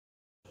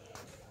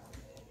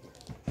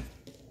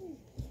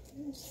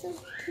They're so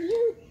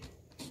cute.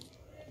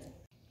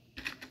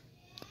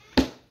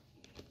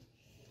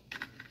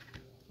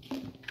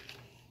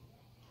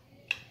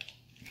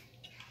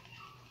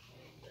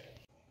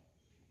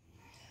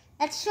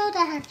 Let's show the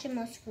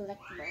Hatchimals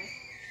CollEGGtibles.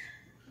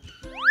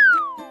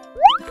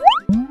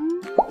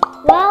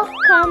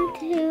 Welcome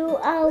to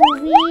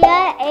Alvia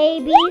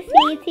ABC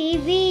TV.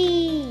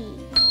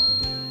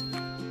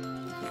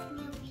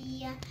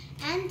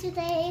 And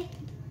today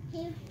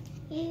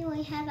here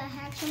we have a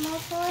Hatchimal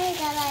toy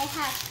that I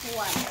hatched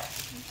one.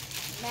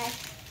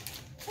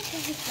 Look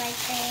at it right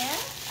there.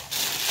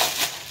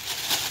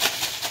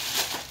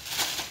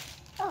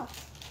 Oh,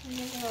 and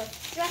there's a little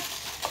stretch.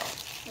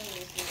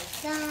 Here's the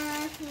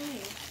sun.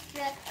 Here's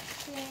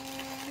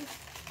stretching.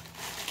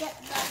 Get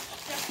the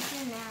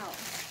stretching out.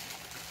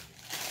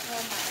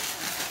 Oh my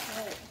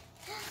God.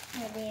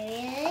 Oh, there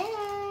it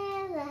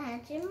is, the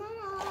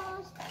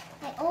Hatchimals.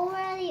 I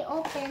already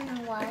opened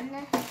one.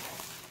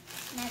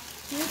 That's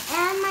cute.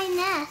 And my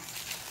nest.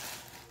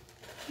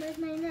 Where's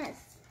my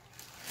nest?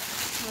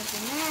 Where's the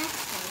nest?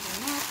 Where's the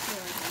nest?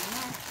 Where's the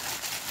nest?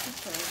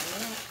 Where's the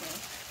nest?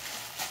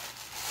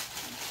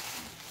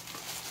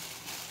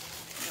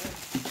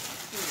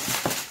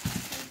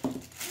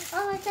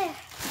 Oh, right there.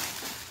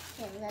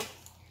 Okay, let's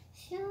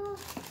show.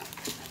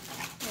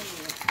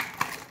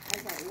 I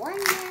got one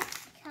nest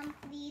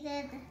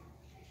completed.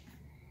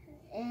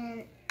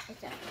 And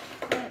it's a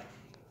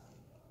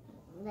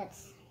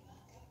let's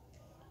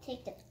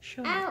take it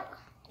out.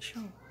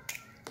 Show.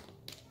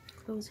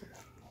 Closer.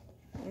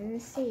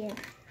 Let's see it.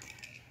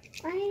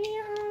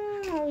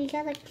 Oh, we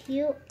got a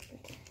cute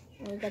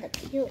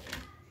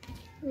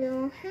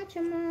little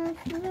Hatchimal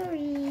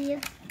flurry.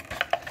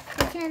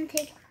 We can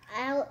take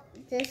out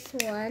this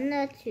one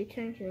to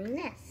turn to a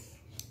nest.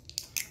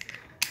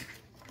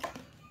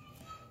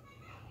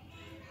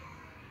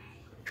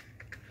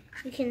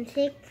 You can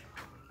take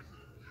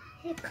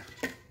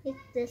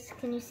this.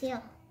 Can you see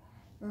how?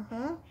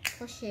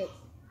 Push it.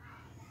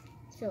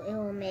 So it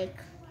will make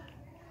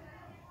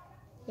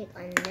a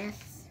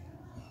nest.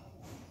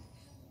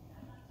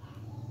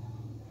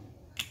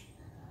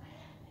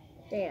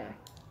 There.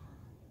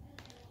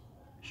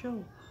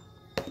 Show.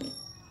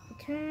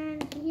 Turn,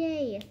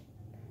 yay.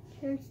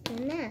 Turns to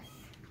nest.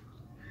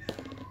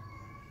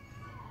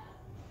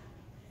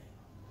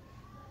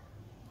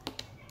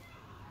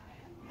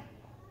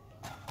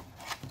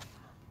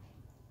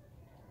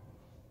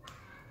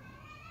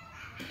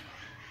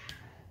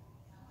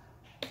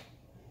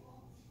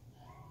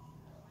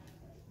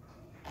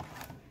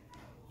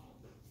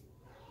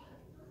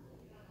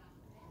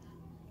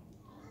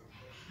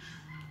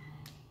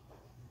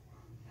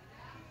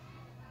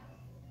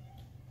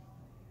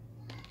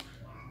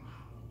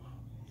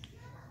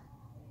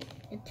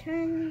 It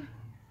turned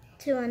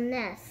to a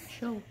nest.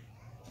 Show.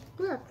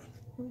 Look,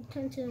 it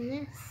turned to a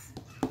nest.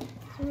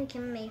 So we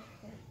can make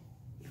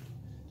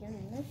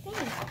another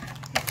thing.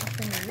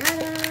 Open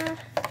another.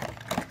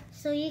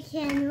 So you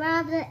can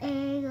wrap the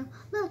egg.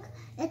 Look,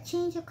 it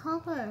changed the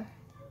color.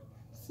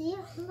 See?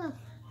 Look.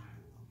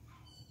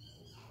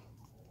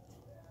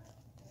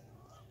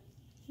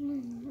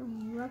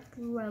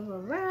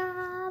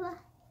 Rub.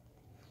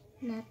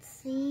 Let's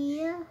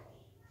see.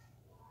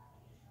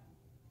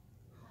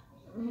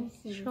 Let's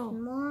see Sure.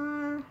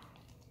 more.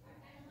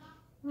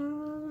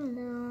 Oh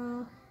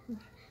no.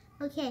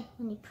 Okay,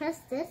 when you press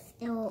this,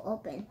 it will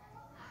open.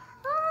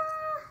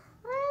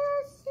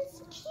 This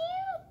is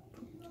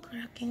cute.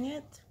 Cracking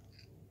it?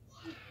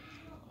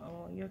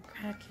 Oh, you're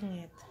cracking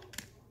it.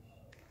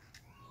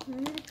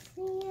 Let's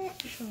see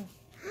it. Sure.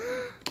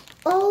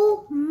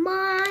 Oh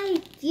my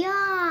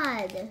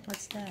God.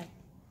 What's that?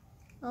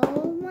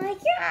 Oh my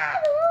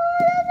God. Oh,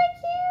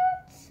 that's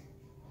cute.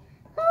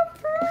 Oh,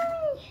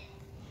 funny.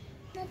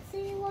 Let's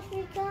see what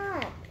we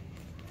got.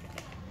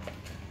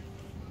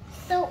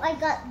 So I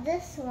got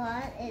this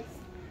one. It's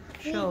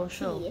Show.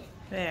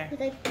 Where?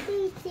 It's like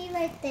PT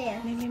right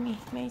there. Me.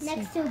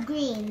 Next to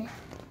green.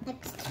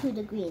 Next to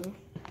the green.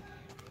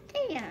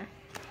 There.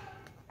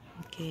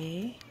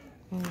 Okay.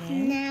 And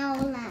then? Now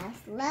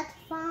let's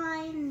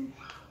find.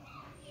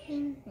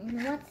 And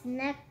what's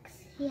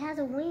next? He has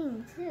a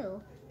wing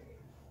too.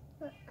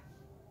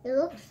 It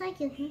looks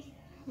like it.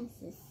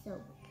 This is so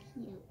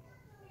cute.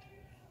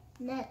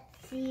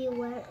 Let's see,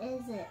 where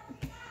is it?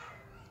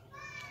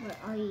 Where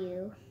are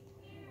you?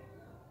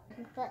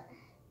 But,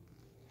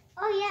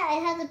 oh yeah,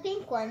 it has a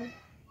pink one.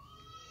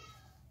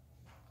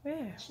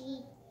 Where?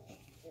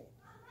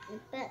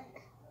 But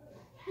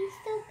he's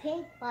still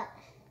pink, but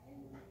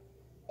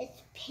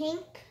it's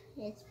pink.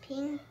 It's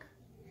pink.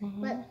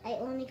 But I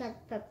only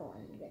got purple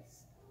on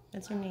this.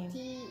 What's your name?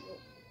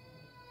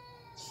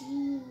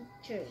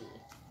 Tree.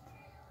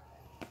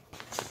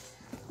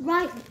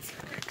 Right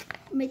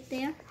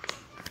there.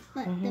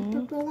 But the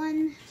purple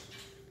one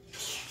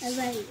is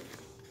like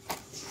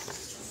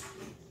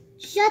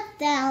shut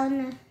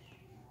down.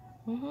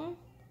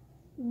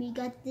 We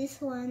got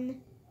this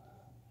one.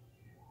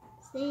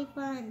 Stay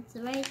fun. It's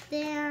right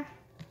there.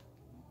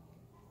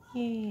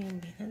 Yay,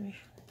 let me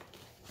show.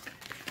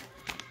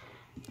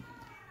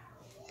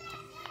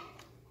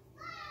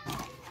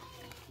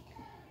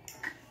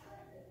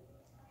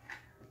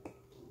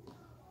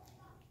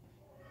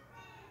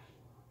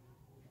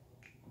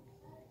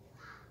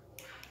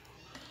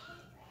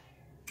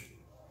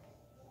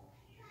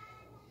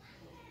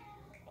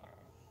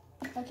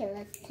 Okay,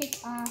 let's take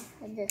off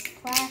this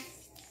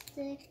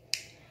plastic.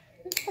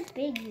 It's a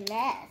big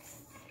mess.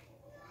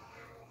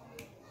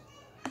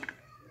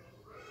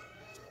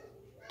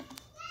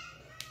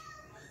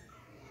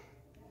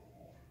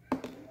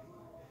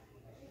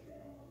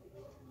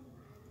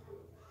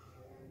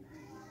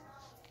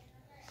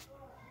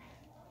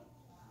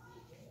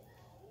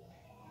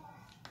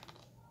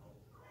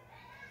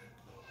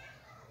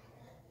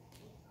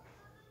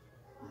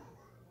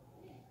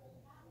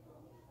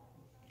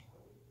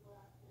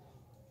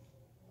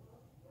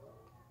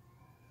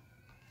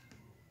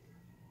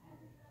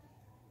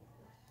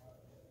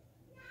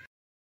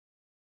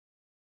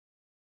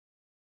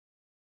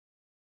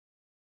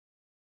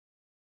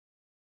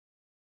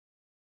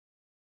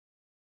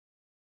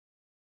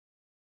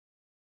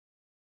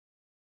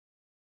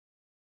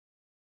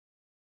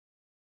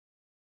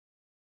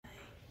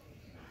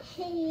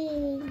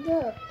 Hey,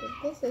 look,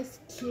 this is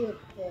cute,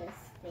 this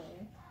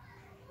thing.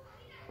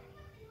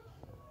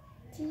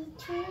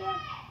 Teacher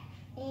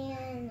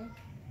and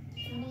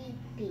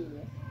Sleepy.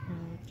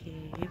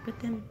 Okay, put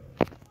them.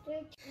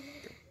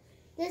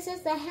 This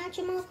is the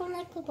Hatchimals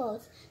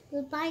CollEGGtibles.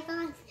 Goodbye,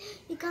 guys.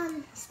 You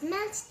can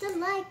smash the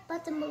like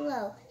button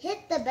below.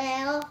 Hit the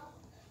bell.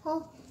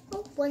 Oh,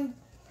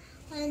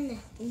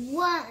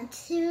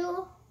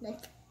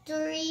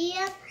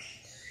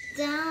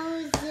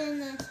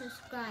 3,000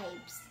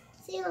 subscribes.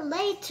 See you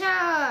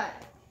later.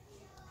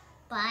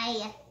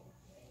 Bye.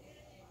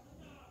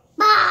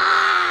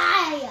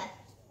 Bye.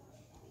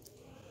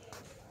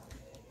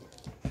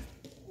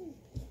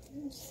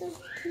 So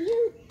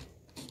cute.